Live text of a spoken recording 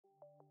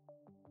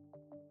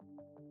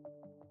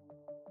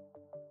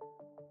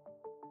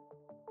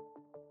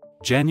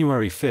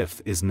January 5th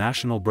is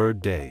National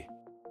Bird Day.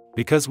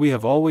 Because we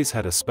have always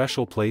had a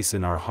special place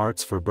in our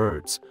hearts for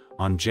birds,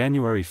 on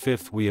January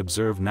 5th we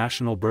observe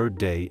National Bird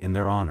Day in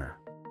their honor.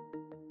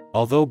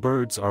 Although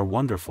birds are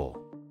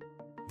wonderful,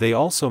 they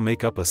also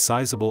make up a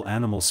sizable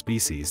animal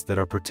species that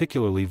are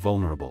particularly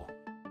vulnerable.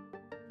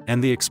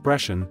 And the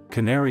expression,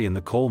 "canary in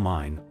the coal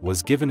mine,"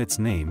 was given its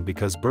name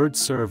because birds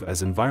serve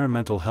as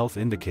environmental health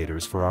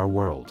indicators for our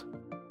world.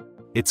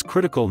 It's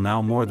critical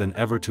now more than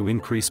ever to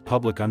increase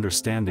public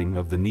understanding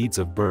of the needs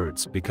of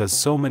birds because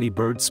so many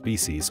bird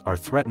species are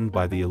threatened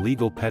by the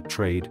illegal pet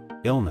trade,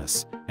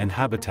 illness, and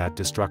habitat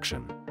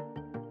destruction.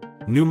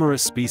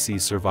 Numerous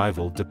species'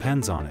 survival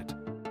depends on it.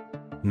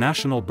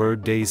 National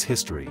Bird Day's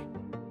history.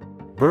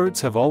 Birds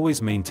have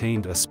always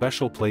maintained a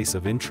special place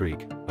of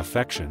intrigue,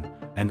 affection,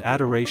 and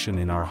adoration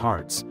in our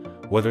hearts,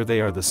 whether they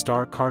are the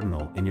star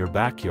cardinal in your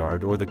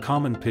backyard or the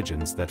common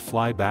pigeons that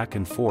fly back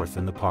and forth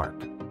in the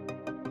park.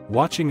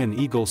 Watching an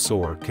eagle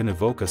soar can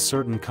evoke a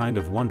certain kind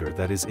of wonder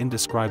that is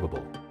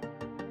indescribable.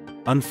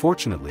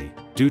 Unfortunately,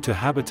 due to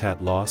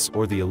habitat loss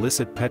or the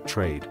illicit pet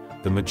trade,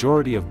 the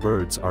majority of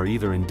birds are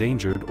either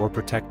endangered or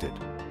protected.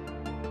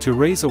 To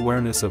raise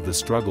awareness of the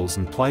struggles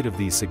and plight of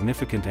these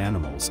significant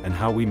animals and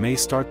how we may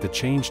start the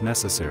change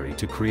necessary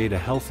to create a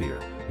healthier,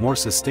 more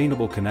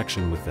sustainable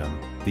connection with them,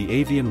 the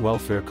Avian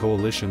Welfare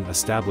Coalition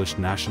established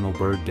National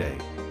Bird Day.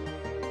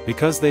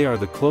 Because they are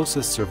the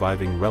closest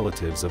surviving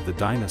relatives of the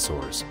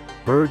dinosaurs,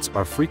 birds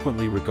are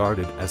frequently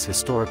regarded as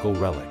historical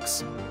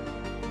relics.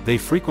 They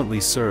frequently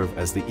serve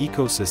as the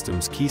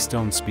ecosystem's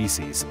keystone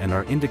species and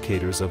are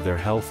indicators of their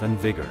health and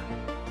vigor.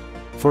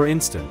 For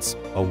instance,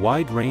 a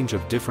wide range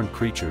of different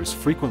creatures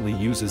frequently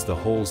uses the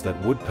holes that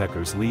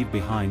woodpeckers leave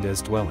behind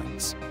as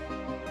dwellings.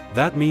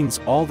 That means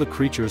all the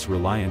creatures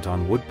reliant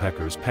on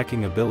woodpeckers'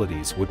 pecking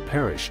abilities would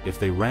perish if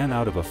they ran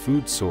out of a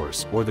food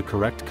source or the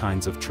correct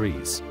kinds of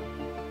trees.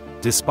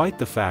 Despite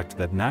the fact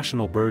that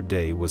National Bird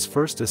Day was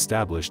first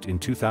established in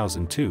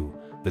 2002,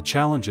 the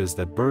challenges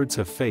that birds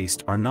have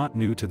faced are not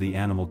new to the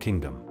animal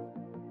kingdom.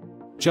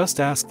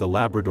 Just ask the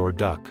Labrador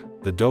duck,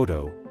 the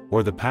dodo,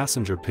 or the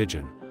passenger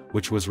pigeon,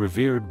 which was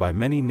revered by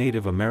many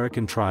Native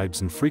American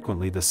tribes and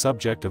frequently the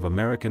subject of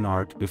American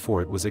art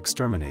before it was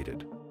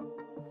exterminated.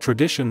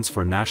 Traditions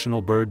for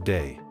National Bird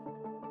Day.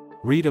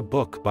 Read a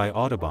book by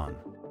Audubon.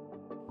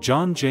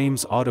 John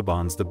James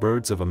Audubon's The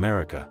Birds of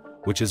America,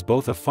 which is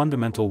both a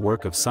fundamental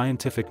work of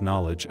scientific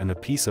knowledge and a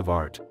piece of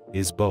art,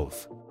 is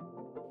both.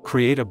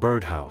 Create a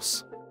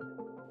birdhouse.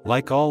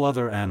 Like all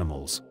other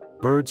animals,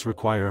 birds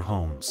require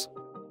homes.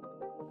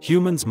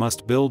 Humans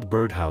must build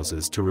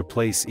birdhouses to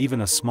replace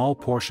even a small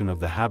portion of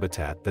the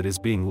habitat that is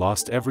being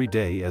lost every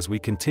day as we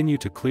continue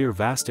to clear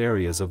vast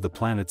areas of the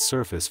planet's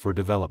surface for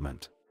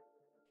development.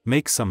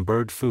 Make some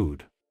bird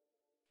food.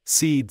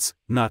 Seeds,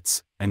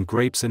 nuts, and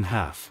grapes in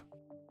half.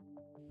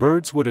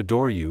 Birds would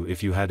adore you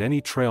if you had any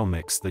trail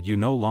mix that you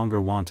no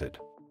longer wanted.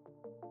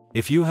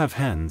 If you have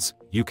hens,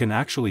 you can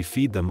actually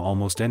feed them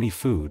almost any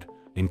food,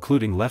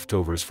 including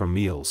leftovers from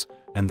meals,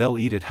 and they'll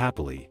eat it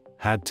happily,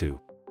 had to.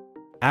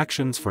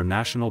 Actions for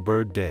National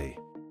Bird Day.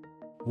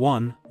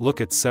 1. Look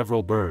at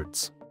several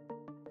birds.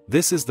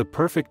 This is the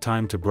perfect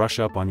time to brush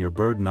up on your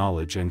bird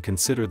knowledge and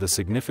consider the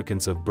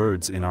significance of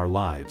birds in our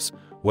lives,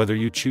 whether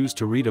you choose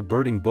to read a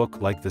birding book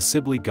like The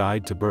Sibley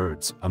Guide to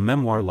Birds, a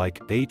memoir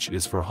like H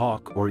is for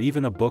Hawk, or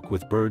even a book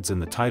with birds in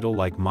the title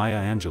like Maya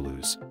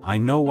Angelou's I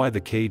Know Why the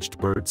Caged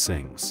Bird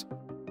Sings.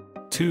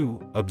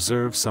 2.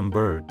 Observe some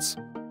birds.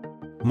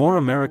 More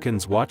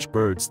Americans watch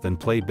birds than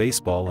play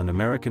baseball and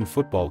American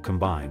football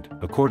combined,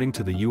 according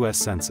to the U.S.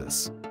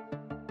 Census.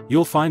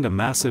 You'll find a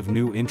massive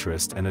new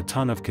interest and a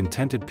ton of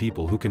contented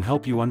people who can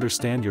help you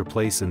understand your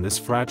place in this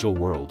fragile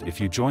world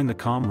if you join the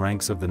calm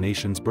ranks of the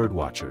nation's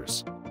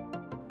birdwatchers.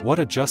 What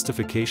a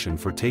justification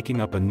for taking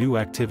up a new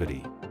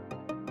activity.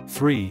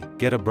 3.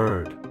 Get a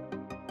bird.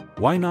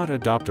 Why not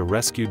adopt a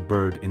rescued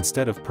bird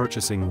instead of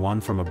purchasing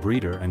one from a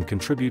breeder and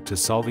contribute to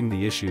solving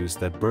the issues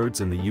that birds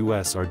in the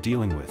U.S. are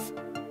dealing with?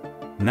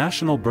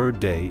 National Bird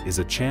Day is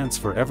a chance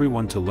for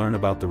everyone to learn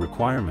about the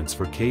requirements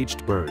for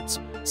caged birds,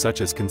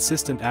 such as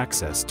consistent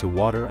access to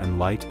water and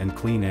light and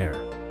clean air.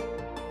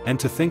 And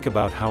to think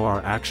about how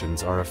our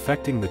actions are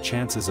affecting the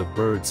chances of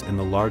birds in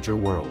the larger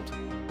world.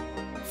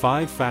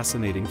 5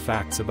 fascinating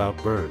facts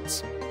about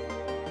birds.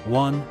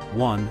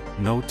 1.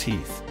 No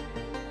teeth.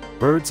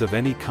 Birds of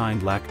any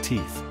kind lack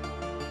teeth.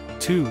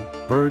 2.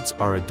 Birds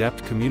are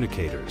adept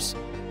communicators.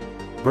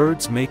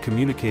 Birds may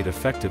communicate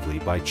effectively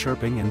by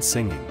chirping and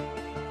singing.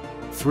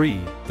 3.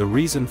 The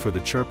reason for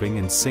the chirping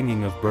and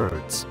singing of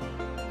birds.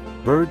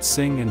 Birds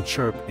sing and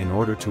chirp in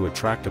order to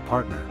attract a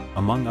partner,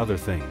 among other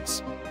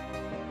things.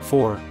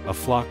 4. A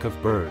flock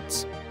of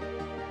birds.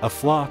 A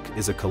flock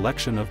is a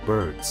collection of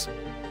birds.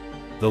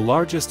 The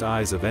largest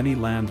eyes of any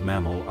land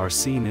mammal are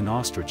seen in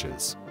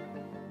ostriches.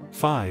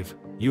 5.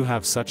 You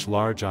have such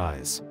large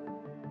eyes.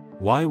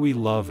 Why we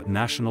love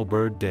National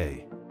Bird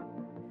Day.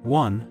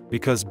 1.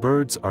 Because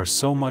birds are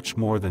so much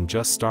more than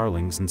just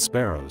starlings and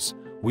sparrows,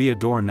 we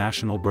adore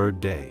National Bird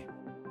Day.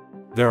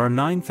 There are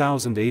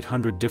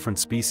 9,800 different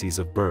species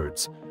of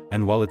birds,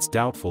 and while it's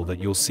doubtful that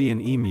you'll see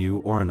an emu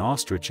or an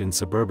ostrich in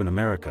suburban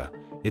America,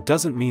 it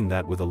doesn't mean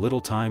that with a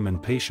little time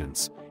and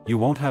patience, you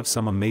won't have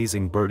some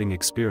amazing birding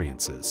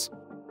experiences.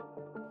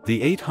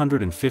 The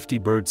 850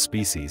 bird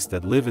species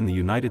that live in the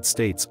United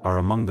States are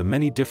among the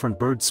many different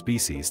bird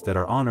species that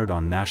are honored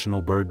on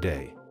National Bird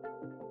Day.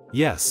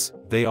 Yes,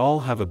 they all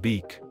have a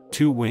beak,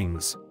 2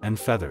 wings, and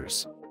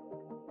feathers.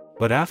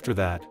 But after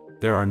that,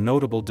 there are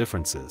notable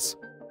differences.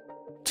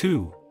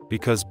 2.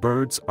 Because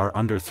birds are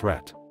under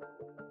threat.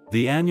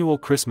 The annual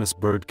Christmas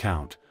bird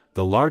count,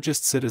 the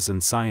largest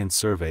citizen science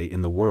survey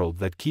in the world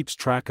that keeps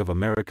track of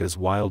America's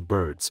wild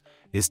birds,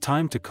 is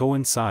timed to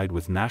coincide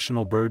with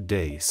National Bird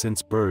Day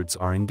since birds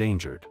are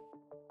endangered.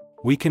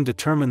 We can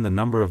determine the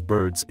number of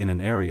birds in an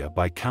area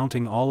by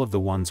counting all of the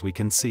ones we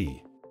can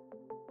see.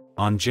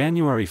 On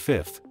January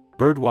 5th,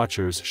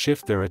 birdwatchers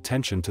shift their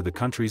attention to the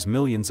country's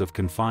millions of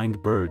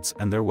confined birds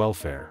and their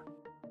welfare.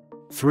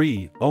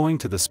 3. Owing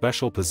to the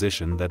special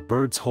position that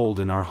birds hold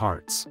in our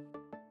hearts.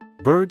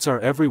 Birds are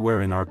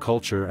everywhere in our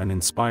culture and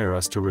inspire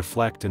us to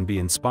reflect and be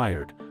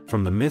inspired,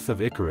 from the myth of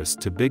Icarus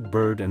to Big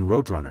Bird and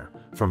Roadrunner,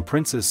 from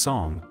Prince's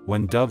song,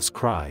 When Doves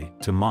Cry,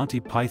 to Monty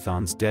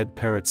Python's Dead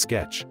Parrot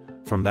sketch,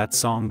 from that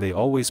song they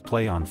always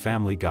play on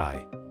Family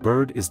Guy,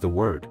 bird is the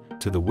word,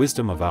 to the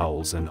wisdom of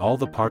owls and all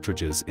the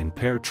partridges in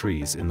pear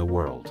trees in the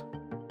world.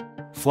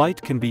 Flight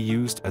can be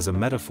used as a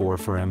metaphor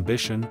for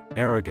ambition,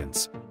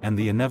 arrogance, and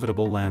the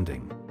inevitable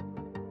landing.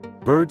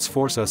 Birds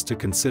force us to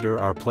consider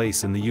our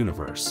place in the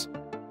universe.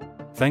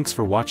 Thanks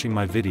for watching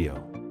my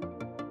video.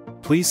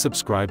 Please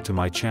subscribe to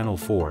my channel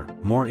for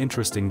more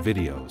interesting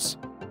videos.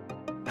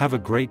 Have a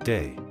great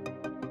day.